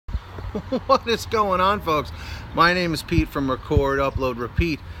What is going on, folks? My name is Pete from Record, Upload,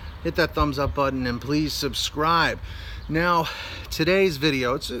 Repeat. Hit that thumbs up button and please subscribe. Now, today's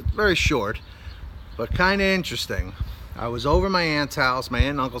video, it's very short, but kind of interesting. I was over my aunt's house, my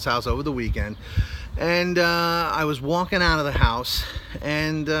aunt and uncle's house over the weekend, and I was walking out of the house,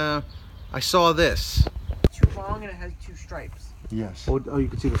 and I saw this. It's too long and it has two stripes. Yes. Oh, you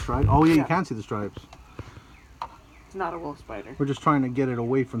can see the stripes? Oh yeah, you can see the stripes. It's not a wolf spider. We're just trying to get it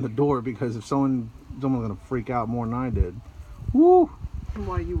away from the door because if someone's gonna freak out more than I did. Woo! And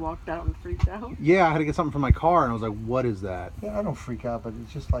why you walked out and freaked out? Yeah, I had to get something from my car, and I was like, "What is that?" Yeah, I don't freak out, but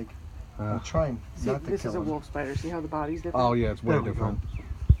it's just like I'm trying See, not to kill this is a him. wolf spider. See how the body's different? Oh yeah, it's way There we different.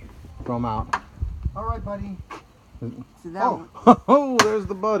 Throw him out. All right, buddy. See, that one, Oh, there's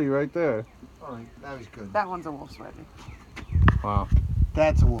the buddy right there. All right, that was good. that one's a wolf spider. Wow.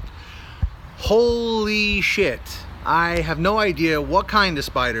 That's a wolf. Holy shit. I have no idea what kind of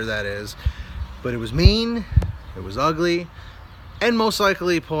spider that is, but it was mean, it was ugly, and most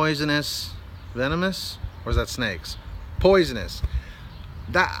likely poisonous. Venomous? Or is that snakes? Poisonous.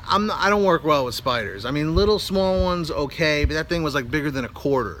 I don't work well with spiders. I mean, little small ones, okay, but that thing was like bigger than a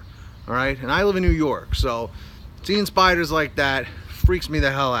quarter. All right, and I live in New York, so seeing spiders like that freaks me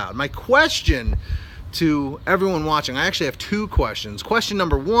the hell out. My question to everyone watching, I actually have two questions. Question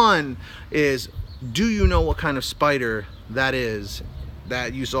number one is, do you know what kind of spider that is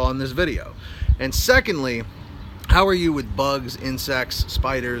that you saw in this video? And secondly, how are you with bugs, insects,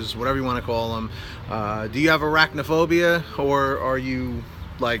 spiders, whatever you want to call them? Do you have arachnophobia, or are you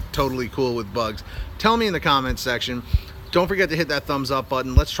like totally cool with bugs? Tell me in the comments section. Don't forget to hit that thumbs up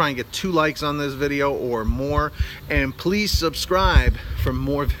button. Let's try and get 2 likes on this video or more. And please subscribe for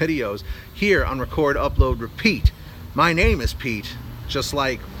more videos here on Record, Upload, Repeat. My name is Pete, just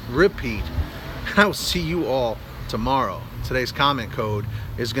like Repeat. I will see you all tomorrow. Today's comment code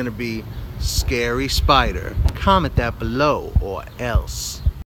is going to be Scary Spider. Comment that below or else.